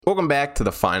Welcome back to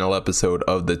the final episode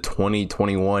of the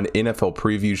 2021 NFL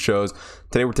preview shows.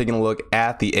 Today we're taking a look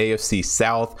at the AFC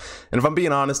South, and if I'm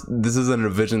being honest, this isn't a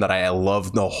division that I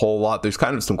love a whole lot. There's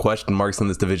kind of some question marks in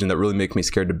this division that really make me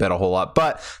scared to bet a whole lot,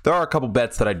 but there are a couple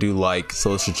bets that I do like, so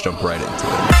let's just jump right into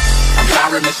it.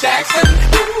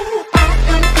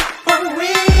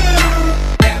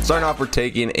 Starting off, we're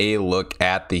taking a look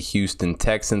at the Houston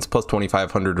Texans, plus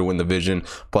 2,500 to win the division,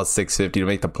 plus 650 to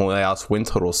make the playoffs. Win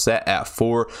total set at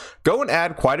 4. Go and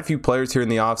add quite a few players here in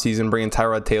the offseason, bringing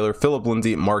Tyrod Taylor, Phillip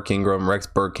Lindsay, Mark Ingram, Rex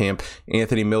Burkhead,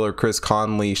 Anthony Miller, Chris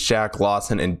Conley, Shaq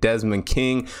Lawson, and Desmond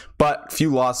King. But few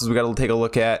losses we got to take a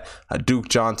look at. Duke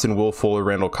Johnson, Will Fuller,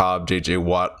 Randall Cobb, J.J.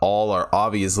 Watt, all are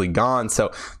obviously gone.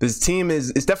 So this team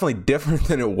is definitely different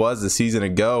than it was a season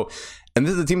ago. And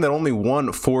this is a team that only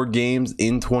won 4 games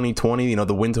in 2020. You know,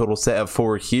 the win total set at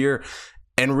 4 here.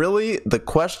 And really, the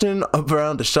question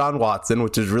around Deshaun Watson,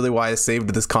 which is really why I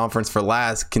saved this conference for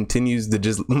last, continues to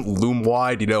just loom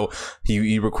wide. You know,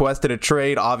 he requested a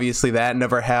trade. Obviously, that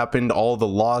never happened. All the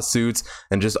lawsuits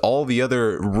and just all the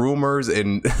other rumors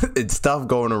and stuff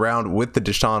going around with the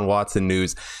Deshaun Watson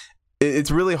news.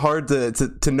 It's really hard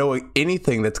to know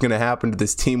anything that's going to happen to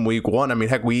this team week 1. I mean,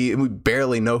 heck, we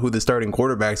barely know who the starting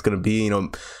quarterback is going to be. You know,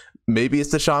 maybe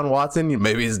it's Deshaun Watson,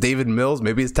 maybe it's David Mills,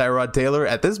 maybe it's Tyrod Taylor.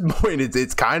 At this point,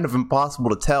 it's kind of impossible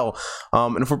to tell.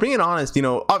 And if we're being honest, you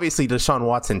know, obviously Deshaun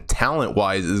Watson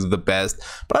talent-wise is the best,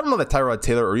 but I don't know that Tyrod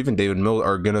Taylor or even David Mills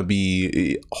are going to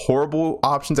be horrible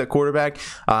options at quarterback.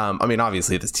 I mean,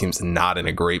 obviously this team's not in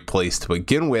a great place to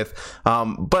begin with,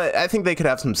 but I think they could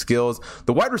have some skills.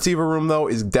 The wide receiver room, though,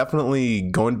 is definitely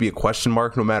going to be a question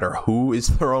mark no matter who is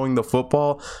throwing the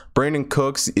football. Brandon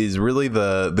Cooks is really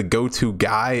the go-to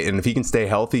guy, and if he can stay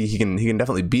healthy, he can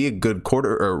definitely be a good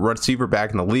quarter or receiver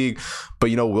back in the league. But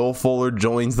you know, Will Fuller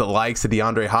joins the likes of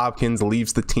DeAndre Hopkins,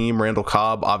 leaves the team. Randall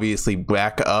Cobb obviously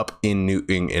back up in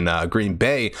Green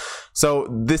Bay. So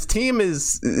this team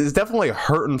is definitely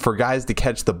hurting for guys to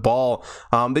catch the ball.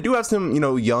 They do have some, you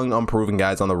know, young, unproven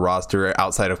guys on the roster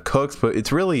outside of Cooks, but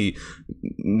it's really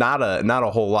not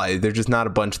a whole lot. There's just not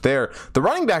a bunch there. The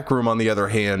running back room, on the other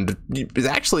hand, is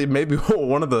actually maybe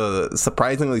one of the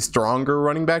surprisingly stronger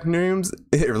running back names,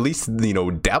 or at least, you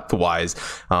know, depth wise.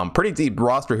 Pretty deep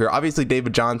roster here. Obviously,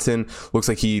 David Johnson looks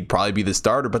like he'd probably be the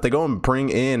starter, but they go and bring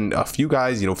in a few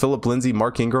guys. You know, Phillip Lindsay,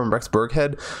 Mark Ingram, Rex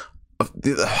Burkhead.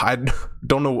 I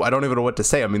don't know. I don't even know what to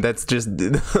say. I mean, that's just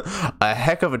a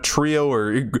heck of a trio,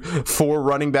 or 4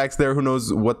 running backs there. Who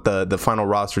knows what the final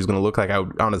roster is going to look like? I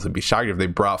would honestly be shocked if they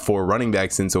brought 4 running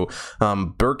backs in. So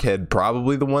Burkhead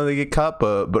probably the one that get cut,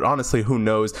 but honestly, who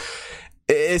knows?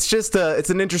 It's just it's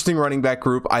an interesting running back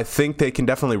group. I think they can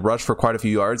definitely rush for quite a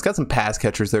few yards. Got some pass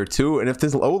catchers there too. And if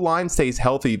this O-line stays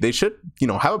healthy, they should, you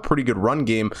know, have a pretty good run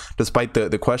game despite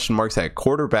the question marks at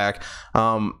quarterback.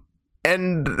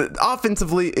 And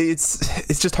offensively,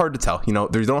 it's just hard to tell. You know,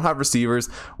 they don't have receivers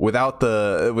without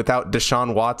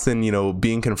Deshaun Watson, you know,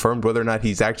 being confirmed whether or not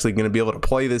he's actually going to be able to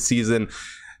play this season.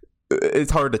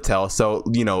 It's hard to tell. So,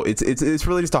 you know, it's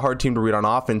really just a hard team to read on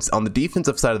offense. On the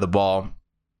defensive side of the ball,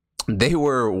 they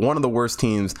were one of the worst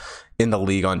teams in the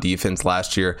league on defense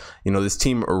last year. You know, this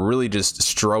team really just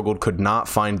struggled, could not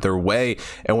find their way.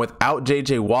 And without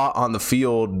J.J. Watt on the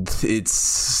field,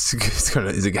 how's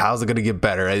it going to get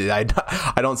better? I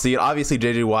don't see it. Obviously,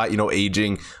 J.J. Watt, you know,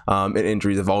 aging and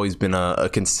injuries have always been a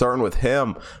concern with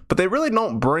him. But they really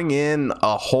don't bring in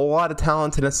a whole lot of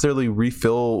talent to necessarily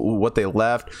refill what they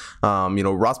left. You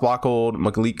know, Ross Bockold,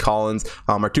 Malik Collins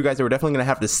are 2 guys that were definitely going to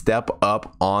have to step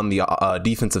up on the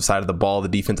defensive side of the ball, the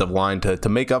defensive line, to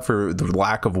make up for the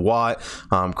lack of Watt.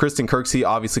 Kristen Kirksey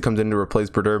obviously comes in to replace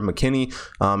Bernard McKinney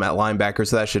at linebacker,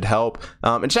 so that should help.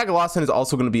 And Shaq Lawson is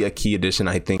also going to be a key addition,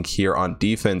 I think, here on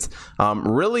defense.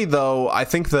 Really, though, I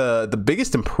think the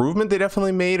biggest improvement they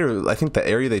definitely made, or I think the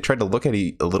area they tried to look at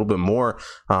a little bit more,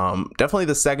 definitely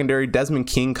the secondary. Desmond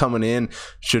King coming in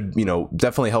should, you know,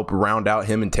 definitely help round out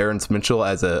him and Terrence Mitchell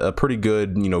as a pretty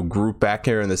good, you know, group back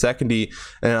here in the secondary.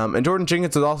 And Jordan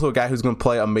Jenkins is also a guy who's going to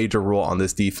play a major role on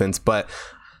this defense, but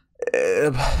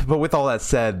with all that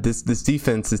said, this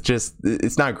defense is just,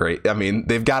 it's not great. I mean,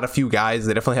 they've got a few guys.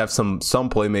 They definitely have some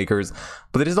playmakers,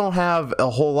 but they just don't have a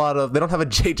whole lot of, they don't have a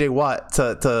JJ Watt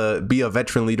to be a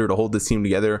veteran leader to hold this team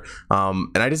together.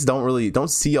 And I just don't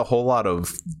see a whole lot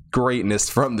of greatness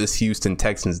from this Houston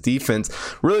Texans defense.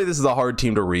 Really, this is a hard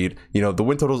team to read. You know, the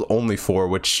win total is only 4,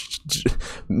 which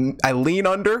I lean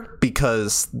under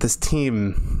because this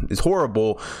team is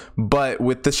horrible. But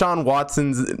with Deshaun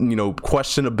Watson's, you know,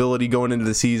 questionability going into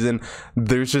the season,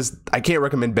 I can't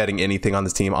recommend betting anything on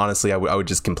this team. Honestly, I would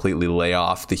just completely lay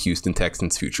off the Houston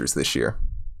Texans futures this year.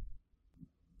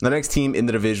 The next team in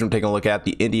the division, we're taking a look at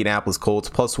the Indianapolis Colts,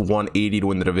 plus 180 to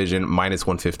win the division, minus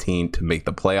 115 to make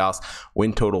the playoffs.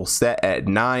 Win total set at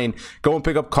 9. Go and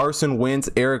pick up Carson Wentz,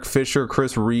 Eric Fisher,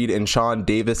 Chris Reed, and Sean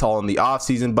Davis all in the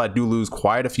offseason, but I do lose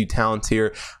quite a few talents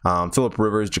here. Phillip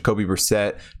Rivers, Jacoby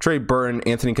Brissett, Trey Burton,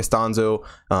 Anthony Costanzo,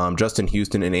 Justin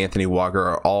Houston, and Anthony Walker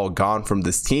are all gone from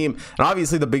this team. And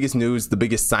obviously the biggest news, the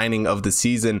biggest signing of the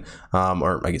season,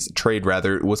 or I guess trade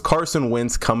rather, was Carson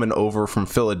Wentz coming over from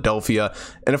Philadelphia.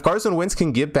 And if Carson Wentz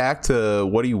can get back to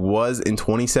what he was in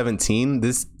 2017,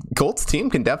 this Colts team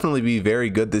can definitely be very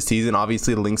good this season.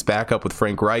 Obviously, the links back up with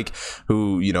Frank Reich,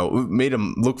 who, you know, made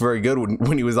him look very good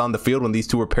when he was on the field when these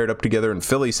two were paired up together in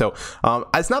Philly. So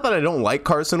it's not that I don't like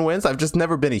Carson Wentz. I've just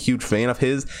never been a huge fan of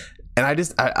his. And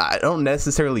I don't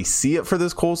necessarily see it for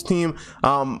this Colts team,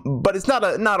 but it's not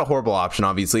a horrible option.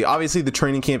 Obviously the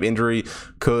training camp injury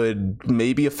could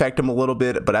maybe affect him a little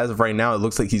bit, but as of right now, it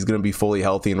looks like he's going to be fully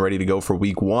healthy and ready to go for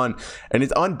week 1, and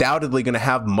it's undoubtedly going to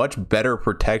have much better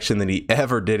protection than he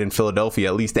ever did in Philadelphia,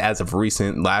 at least as of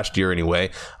recent, last year anyway.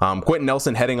 Quentin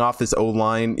Nelson heading off this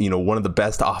O-line, you know, one of the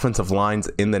best offensive lines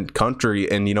in the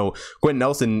country, and you know, Quentin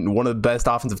Nelson, one of the best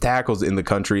offensive tackles in the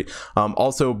country.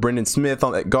 Also Brendan Smith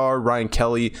on that guard, Ryan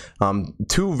Kelly,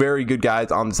 two very good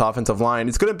guys on this offensive line.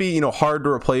 It's going to be, you know, hard to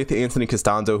replace Anthony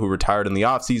Costanzo, who retired in the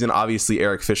offseason. Obviously,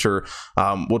 Eric Fisher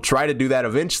will try to do that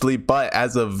eventually, but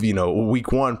as of, you know,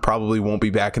 week 1, probably won't be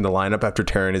back in the lineup after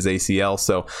tearing his ACL.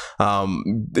 So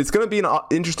it's going to be an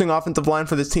interesting offensive line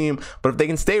for this team, but if they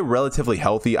can stay relatively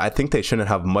healthy, I think they shouldn't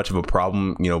have much of a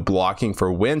problem, you know, blocking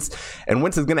for Wentz. And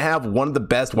Wentz is going to have one of the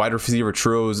best wide receiver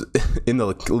trios in the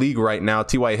league right now.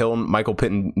 T.Y. Hilton, Michael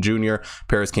Pittman Jr.,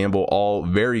 Paris Campbell, all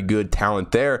very good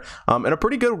talent there, and a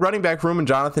pretty good running back room in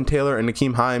Jonathan Taylor and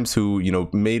Nakeem Himes, who, you know,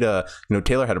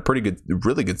 Taylor had a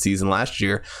really good season last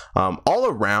year. All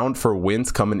around for Wentz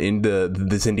coming into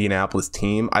this Indianapolis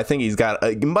team, I think he's got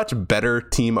a much better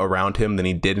team around him than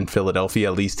he did in Philadelphia,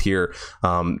 at least here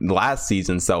last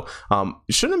season. So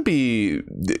shouldn't be.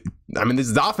 I mean,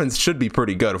 this offense should be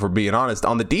pretty good, if we're being honest.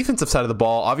 On the defensive side of the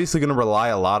ball, obviously going to rely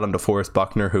a lot on DeForest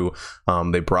Buckner, who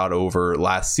they brought over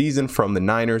last season from the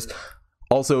Niners.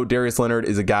 Also, Darius Leonard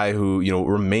is a guy who, you know,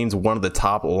 remains one of the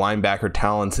top linebacker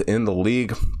talents in the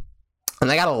league. And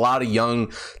they got a lot of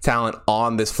young talent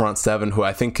on this front seven who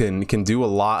I think can do a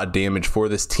lot of damage for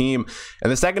this team.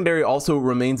 And the secondary also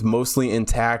remains mostly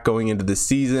intact going into this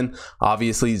season.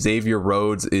 Obviously, Xavier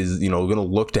Rhodes is, you know, going to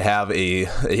look to have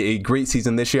a great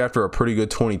season this year after a pretty good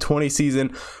 2020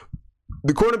 season.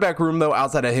 The quarterback room, though,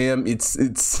 outside of him, it's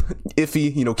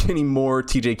iffy. You know, Kenny Moore,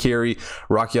 TJ Carey,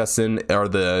 Rock Ya-Sin are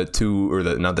the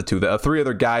three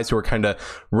other guys who are kind of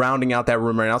rounding out that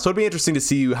room right now. So it'd be interesting to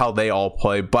see how they all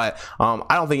play. But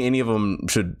I don't think any of them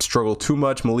should struggle too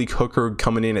much. Malik Hooker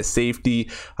coming in at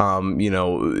safety, leaving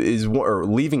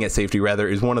at safety rather,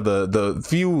 is one of the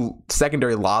few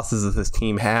secondary losses that this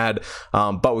team had.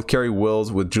 But with Kerry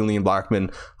Wills, with Julian Blackman,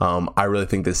 I really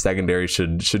think this secondary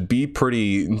should be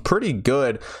pretty good.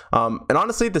 And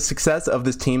honestly, the success of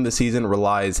this team this season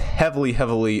relies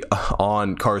heavily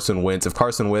on Carson Wentz. If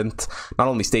Carson Wentz not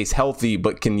only stays healthy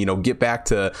but can, you know, get back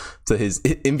to his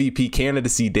MVP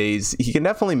candidacy days, he can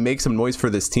definitely make some noise for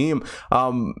this team.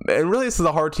 And really, this is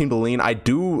a hard team to lean. I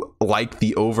do like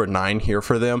the over 9 here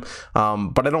for them,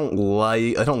 but I don't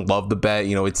love the bet.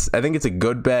 You know, I think it's a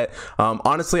good bet.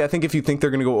 Honestly, I think if you think they're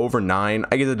going to go over 9,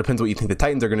 I guess it depends what you think the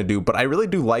Titans are going to do, but I really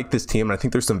do like this team, and I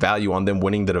think there's some value on them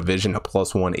winning the division at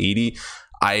plus 180.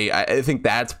 I think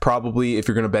that's probably, if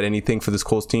you're going to bet anything for this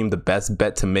Colts team, the best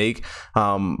bet to make.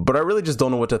 But I really just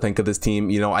don't know what to think of this team.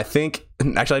 You know, I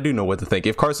do know what to think.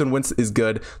 If Carson Wentz is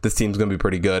good, this team's going to be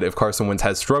pretty good. If Carson Wentz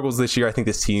has struggles this year, I think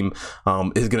this team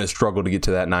is going to struggle to get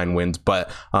to that 9 wins.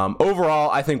 But overall,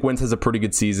 I think Wentz has a pretty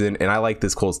good season, and I like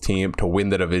this Colts team to win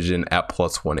the division at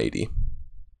plus 180.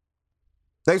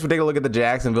 Next, we'll take a look at the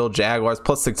Jacksonville Jaguars,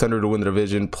 plus 600 to win the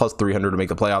division, plus 300 to make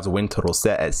the playoffs. Win total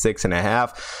set at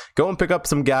 6.5. Go and pick up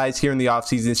some guys here in the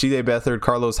offseason. C.J. Beathard,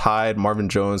 Carlos Hyde, Marvin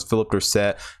Jones, Philip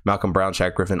Dorsett, Malcolm Brown,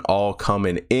 Shaq Griffin, all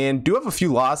coming in. Do have a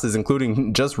few losses,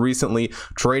 including just recently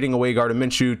trading away Gardner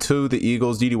Minshew to the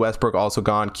Eagles. D.D. Westbrook also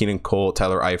gone. Keenan Cole,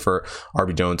 Tyler Eifert,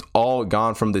 R.B. Jones, all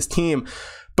gone from this team.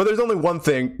 But there's only one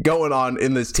thing going on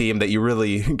in this team that you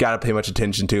really got to pay much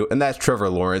attention to, and that's Trevor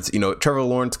Lawrence. You know, Trevor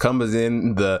Lawrence comes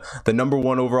in the number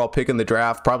 1 overall pick in the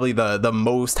draft, probably the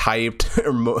most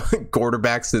hyped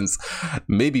quarterback since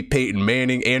maybe Peyton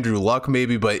Manning, Andrew Luck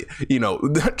maybe. But, you know,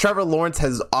 Trevor Lawrence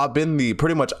has been the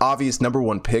pretty much obvious number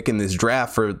 1 pick in this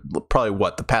draft for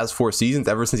probably, the past 4 seasons,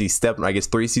 ever since he stepped, I guess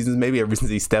 3 seasons maybe, ever since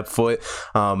he stepped foot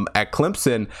at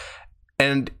Clemson.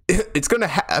 And it's going to,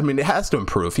 it has to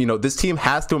improve. This team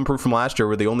has to improve from last year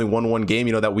where they only won one game.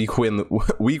 That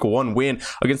week 1 win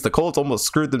against the Colts almost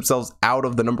screwed themselves out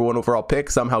of the number 1 overall pick.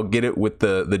 Somehow get it with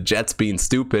the Jets being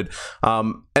stupid.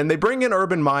 And they bring in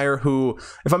Urban Meyer, who,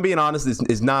 if I'm being honest,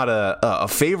 is not a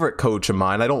favorite coach of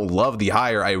mine. I don't love the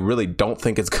hire. I really don't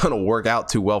think it's going to work out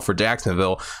too well for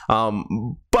Jacksonville.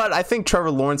 But I think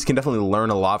Trevor Lawrence can definitely learn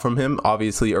a lot from him.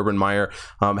 Obviously, Urban Meyer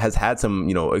has had some,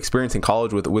 experience in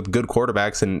college with good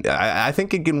quarterbacks, and I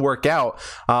think it can work out.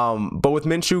 But with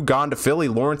Minshew gone to Philly,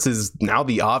 Lawrence is now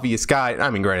the obvious guy.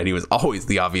 Granted, he was always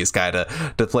the obvious guy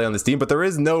to play on this team, but there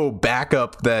is no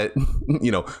backup that,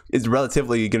 is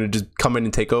relatively going to just come in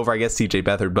and take over. I guess CJ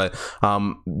Beathard, but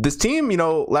this team,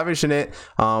 Lavish in it,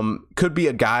 could be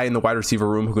a guy in the wide receiver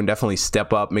room who can definitely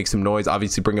step up, make some noise.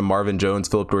 Obviously, bring in Marvin Jones,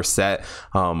 Philip Dorsett,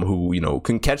 who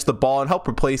can catch the ball and help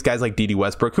replace guys like Dede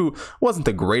Westbrook, who wasn't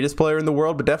the greatest player in the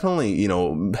world, but definitely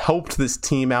helped this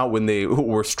team out when they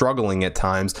were struggling at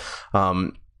times.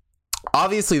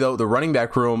 Obviously, though, the running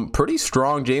back room, pretty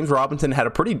strong. James Robinson had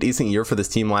a pretty decent year for this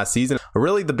team last season.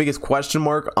 Really, the biggest question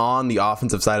mark on the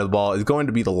offensive side of the ball is going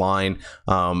to be the line.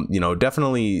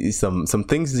 Definitely some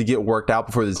things to get worked out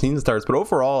before the season starts. But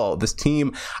overall, this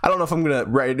team, I don't know if I'm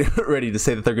ready to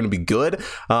say that they're going to be good,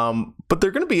 but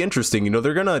they're going to be interesting.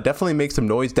 They're going to definitely make some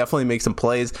noise, definitely make some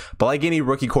plays. But like any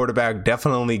rookie quarterback,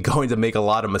 definitely going to make a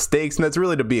lot of mistakes, and that's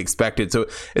really to be expected. So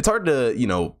it's hard to,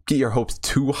 get your hopes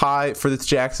too high for this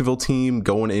Jacksonville team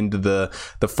going into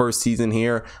the first season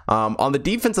here. On the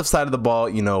defensive side of the ball,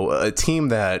 a team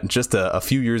that just a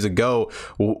few years ago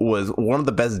was one of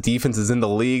the best defenses in the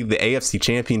league, the AFC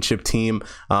Championship team.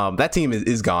 That team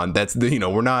is gone. That's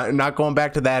we're not going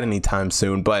back to that anytime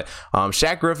soon. But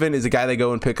Shaq Griffin is a guy they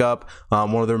go and pick up,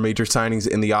 one of their major signings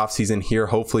in the offseason here,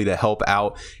 hopefully to help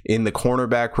out in the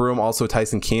cornerback room. Also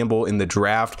Tyson Campbell in the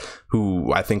draft,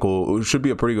 who I think should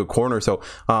be a pretty good corner. So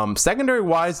secondary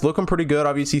wise, looking pretty good.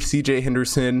 Obviously CJ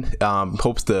Henderson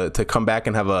hopes to come back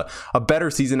and have a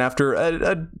better season after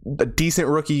a decent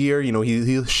rookie year.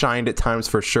 He shined at times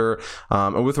for sure.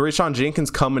 And with Rashawn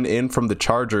Jenkins coming in from the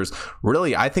Chargers,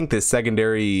 really, I think this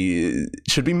secondary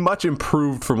should be much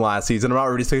improved from last season. I'm not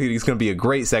already saying he's going to be a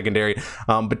great secondary,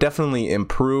 but definitely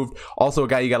improved. Also, a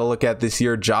guy you got to look at this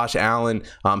year, Josh Allen,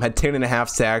 had 10.5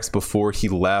 sacks before he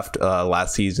left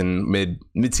last season,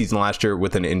 mid-season last year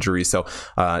with an injury. So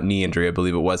knee injury, I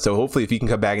believe it was. So hopefully if he can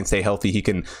come back and stay healthy, he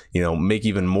can, make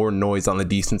even more noise on the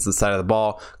defensive side of the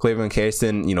ball. Cleveland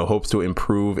Kirsten, hopes to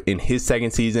improve in his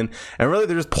second season. And really,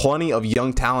 there's plenty of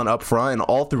young talent up front and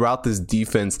all throughout this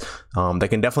defense that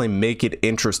can definitely make it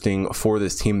interesting for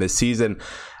this team this season.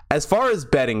 As far as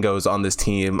betting goes on this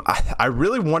team, I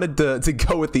really wanted to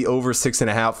go with the over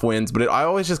 6.5 wins, but I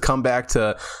always just come back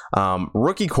to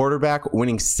rookie quarterback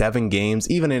winning 7 games,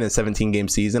 even in a 17-game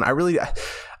season.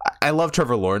 I love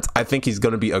Trevor Lawrence. I think he's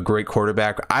going to be a great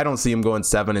quarterback. I don't see him going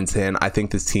 7-10. I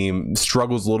think this team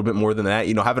struggles a little bit more than that.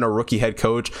 Having a rookie head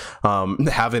coach,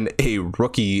 having a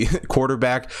rookie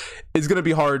quarterback, is going to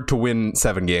be hard to win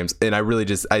 7 games. And I really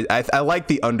I like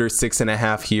the under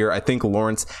 6.5 here. I think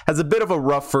Lawrence has a bit of a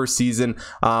rough first season.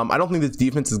 I don't think this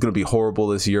defense is going to be horrible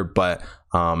this year, but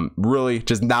really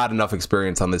just not enough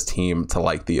experience on this team to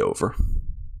like the over.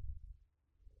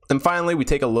 And finally, we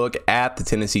take a look at the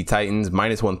Tennessee Titans,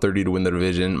 -130 to win the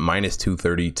division,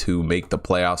 -230 to make the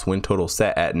playoffs. Win total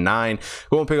set at 9.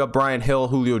 Go and pick up Brian Hill,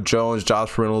 Julio Jones,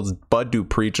 Josh Reynolds, Bud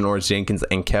Dupree, Janoris Jenkins,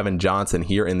 and Kevin Johnson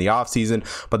here in the offseason.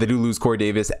 But they do lose Corey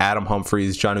Davis, Adam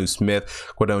Humphries, Jonnu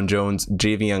Smith, Quadone Jones,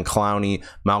 Javion Clowney,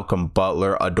 Malcolm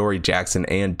Butler, Adoree Jackson,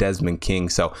 and Desmond King.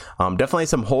 So definitely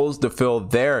some holes to fill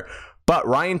there. But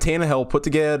Ryan Tannehill put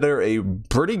together a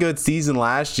pretty good season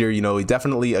last year. He's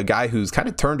definitely a guy who's kind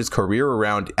of turned his career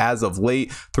around as of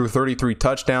late, through 33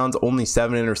 touchdowns, only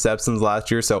 7 interceptions last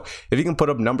year. So if he can put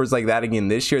up numbers like that again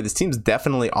this year, this team's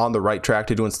definitely on the right track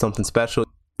to doing something special.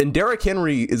 And Derrick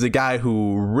Henry is a guy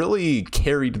who really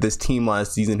carried this team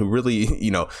last season, who really,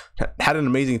 had an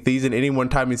amazing season. Any one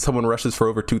time someone rushes for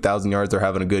over 2,000 yards, they're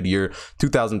having a good year.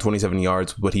 2,027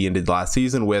 yards, what he ended last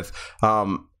season with.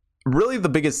 Really the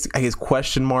biggest,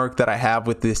 question mark that I have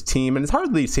with this team, and it's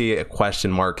hardly to say a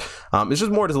question mark, it's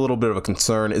just more just a little bit of a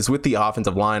concern, is with the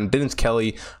offensive line. Dennis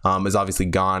Kelly is obviously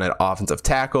gone at offensive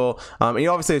tackle, and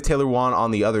you obviously have Taylor Wan on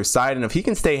the other side, and if he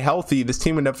can stay healthy, this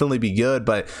team would definitely be good,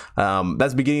 but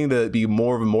that's beginning to be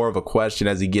more of a question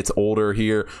as he gets older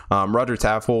here. Roger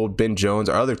Saffold, Ben Jones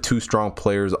are other 2 strong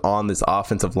players on this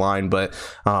offensive line, but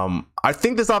I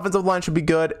think this offensive line should be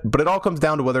good, but it all comes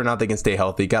down to whether or not they can stay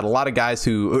healthy. Got a lot of guys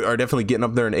who are definitely getting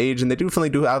up there in age, and they definitely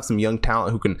do have some young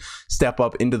talent who can step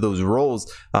up into those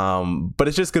roles. But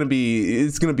it's just going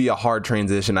to be a hard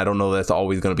transition. I don't know that's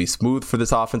always going to be smooth for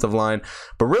this offensive line.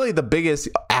 But really, the biggest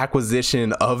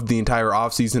acquisition of the entire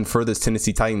offseason for this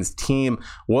Tennessee Titans team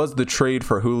was the trade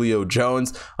for Julio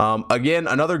Jones. Again,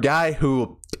 another guy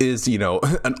who is,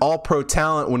 an all-pro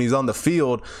talent when he's on the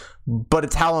field. But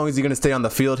it's how long is he going to stay on the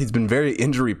field? He's been very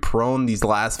injury prone these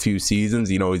last few seasons.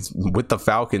 He's with the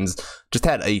Falcons, just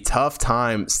had a tough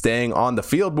time staying on the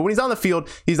field. But when he's on the field,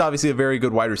 he's obviously a very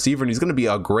good wide receiver, and he's going to be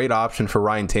a great option for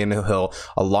Ryan Tannehill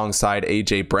alongside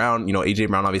A.J. Brown. A.J.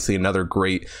 Brown, obviously another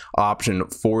great option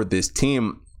for this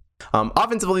team.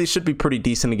 Offensively, it should be pretty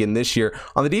decent again this year.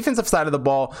 On the defensive side of the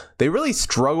ball, they really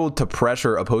struggled to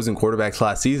pressure opposing quarterbacks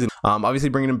last season. Obviously,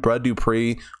 bringing in Bud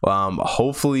Dupree,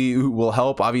 hopefully will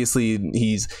help. Obviously,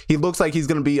 he looks like he's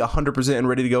going to be 100% and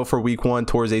ready to go for week 1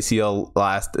 towards ACL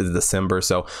last December.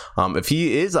 So if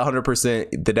he is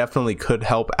 100%, that definitely could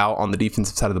help out on the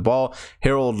defensive side of the ball.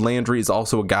 Harold Landry is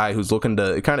also a guy who's looking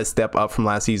to kind of step up from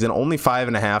last season. Only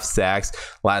 5.5 sacks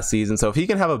last season. So if he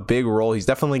can have a big role, he's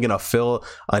definitely going to fill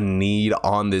a need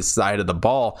on this side of the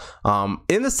ball.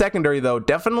 In the secondary, though,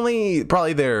 definitely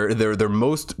probably their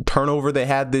most turnover they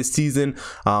had this season.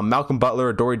 Malcolm Butler,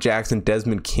 Adoree Jackson,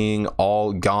 Desmond King,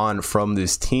 all gone from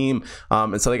this team.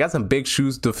 And so they got some big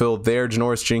shoes to fill there.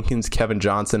 Janoris Jenkins, Kevin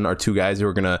Johnson are two guys who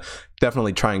are going to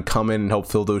definitely try and come in and help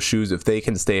fill those shoes if they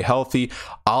can stay healthy.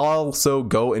 I'll also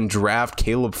go and draft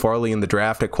Caleb Farley in the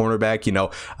draft at cornerback.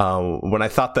 When I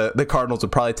thought the Cardinals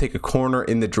would probably take a corner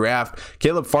in the draft,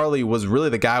 Caleb Farley was really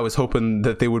the guy I was hoping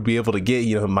that they would be able to get.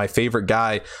 My favorite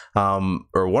guy,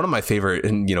 or one of my favorite,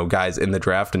 guys in the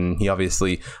draft, and he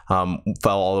obviously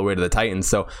fell all the way to the Titans.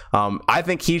 So I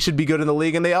think he should be good in the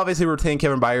league, and they obviously retain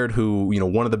Kevin Byard, who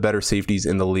one of the better safeties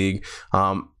in the league.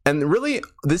 And really,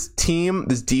 this team,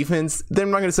 this defense,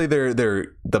 I'm not going to say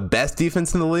they're the best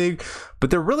defense in the league, but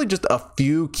they're really just a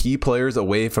few key players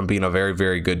away from being a very,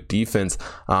 very good defense.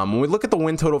 When we look at the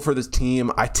win total for this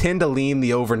team, I tend to lean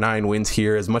the over 9 wins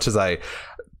here, as much as I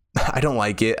don't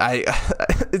like it.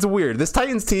 It's weird. This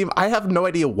Titans team, I have no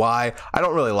idea why. I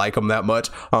don't really like them that much.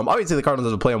 Obviously, the Cardinals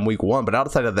will play on week 1, but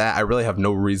outside of that, I really have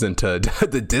no reason to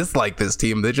dislike this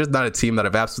team. They're just not a team that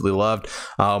I've absolutely loved.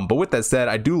 But with that said,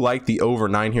 I do like the over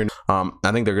 9 here.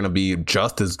 I think they're going to be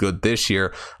just as good this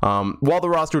year. While the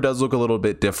roster does look a little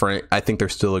bit different, I think they're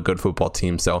still a good football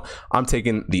team. So I'm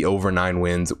taking the over 9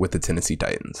 wins with the Tennessee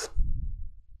Titans.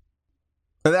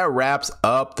 And that wraps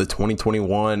up the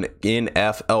 2021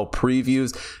 NFL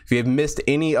previews. If you have missed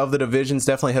any of the divisions,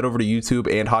 definitely head over to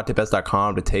YouTube and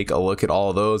hottipbets.com to take a look at all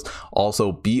of those.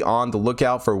 Also, be on the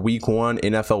lookout for week 1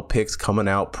 NFL picks coming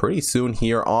out pretty soon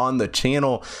here on the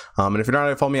channel. And if you're not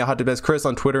already following me at HotTipBets Chris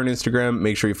on Twitter and Instagram,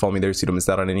 make sure you follow me there so you don't miss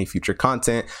out on any future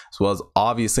content, as well as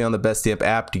obviously on the Best Stamp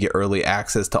app to get early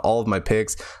access to all of my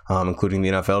picks, including the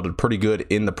NFL. Did pretty good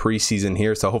in the preseason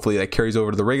here, so hopefully that carries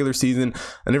over to the regular season.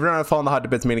 And if you're not following the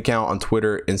HotTipBets main account on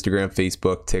Twitter, Instagram,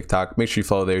 Facebook, TikTok, make sure you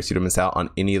follow there so you don't miss out on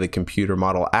any of the computer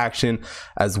model action.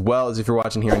 As well as if you're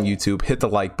watching here on YouTube, hit the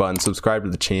like button, subscribe to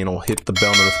the channel, hit the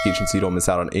bell notification so you don't miss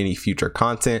out on any future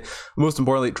content. Most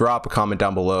importantly, drop a comment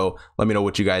down below. Let me know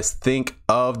what you guys think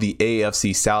of the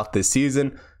AFC South this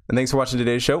season. And thanks for watching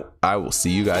today's show. I will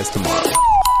see you guys tomorrow.